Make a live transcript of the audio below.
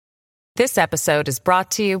This episode is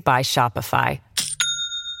brought to you by Shopify.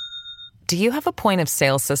 Do you have a point of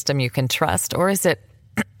sale system you can trust, or is it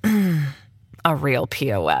a real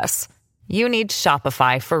POS? You need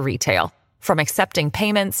Shopify for retail. From accepting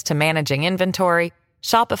payments to managing inventory,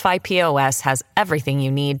 Shopify POS has everything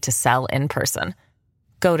you need to sell in person.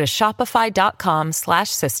 Go to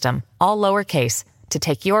shopify.com/system, all lowercase, to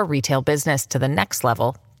take your retail business to the next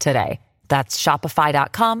level today. That's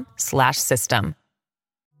shopify.com/system.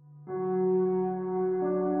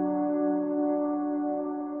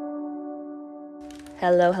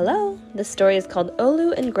 Hello, hello. This story is called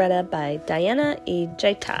Olu and Greta by Diana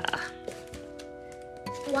Ejeta.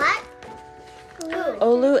 What?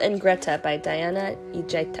 Olu and Greta by Diana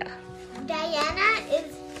Ejeta. Diana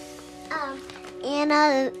is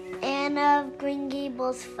Anna of Green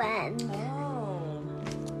Gables' friend. Oh.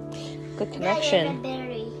 Good connection. Diana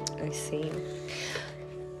Berry. I see.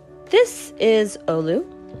 This is Olu.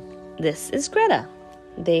 This is Greta.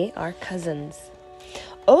 They are cousins.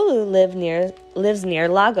 Olu lives near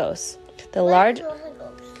Lagos, Well,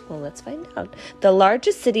 let's find out. The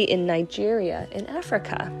largest city in Nigeria, in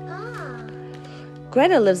Africa.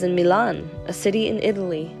 Greta lives in Milan, a city in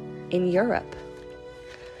Italy, in Europe.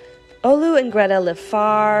 Olu and Greta live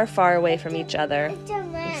far, far away from each other.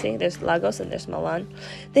 You see, there's Lagos and there's Milan.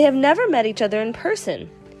 They have never met each other in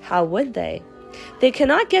person. How would they? They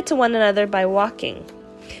cannot get to one another by walking.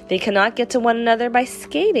 They cannot get to one another by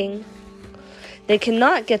skating. They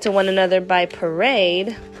cannot get to one another by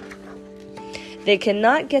parade. They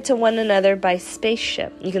cannot get to one another by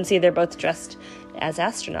spaceship. You can see they're both dressed as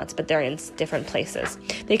astronauts, but they're in different places.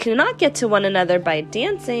 They cannot get to one another by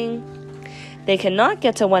dancing. They cannot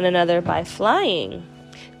get to one another by flying.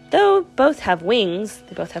 Though both have wings,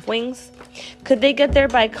 Could they get there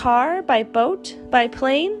by car, by boat, by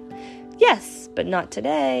plane? Yes, but not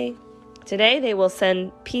today. Today, they will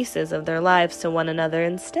send pieces of their lives to one another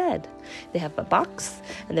instead. They have a box,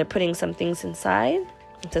 and they're putting some things inside.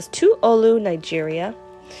 It says, to Olu, Nigeria.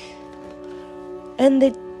 And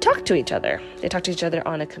they talk to each other. They talk to each other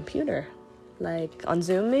on a computer. Like on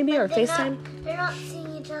Zoom, maybe, or FaceTime. They're not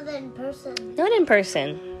seeing each other in person. Not in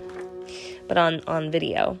person, but on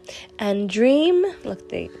video. And dream. Look,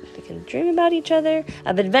 they can dream about each other,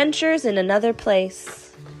 of adventures in another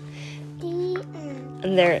place.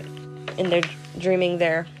 And they're dreaming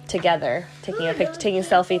they're together, taking a picture, taking a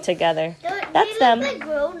selfie together. That's them. Like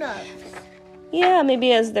grown-ups. Yeah,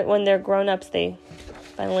 maybe when they're grown-ups, they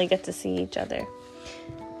finally get to see each other.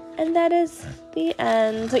 And that is the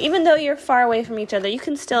end. So even though you're far away from each other, you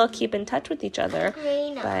can still keep in touch with each other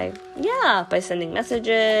by sending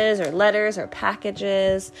messages or letters or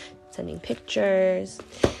packages, sending pictures.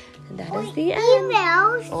 And that is the end.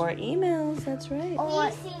 Emails. Or emails, that's right.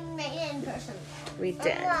 We've seen Megan in person. We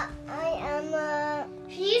did.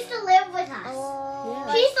 She used to live with us.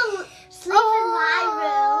 Yeah. She used to sleep in my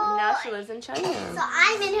room. Now she lives in China. So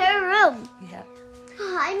I'm in her room. Yeah.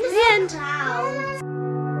 I'm so proud.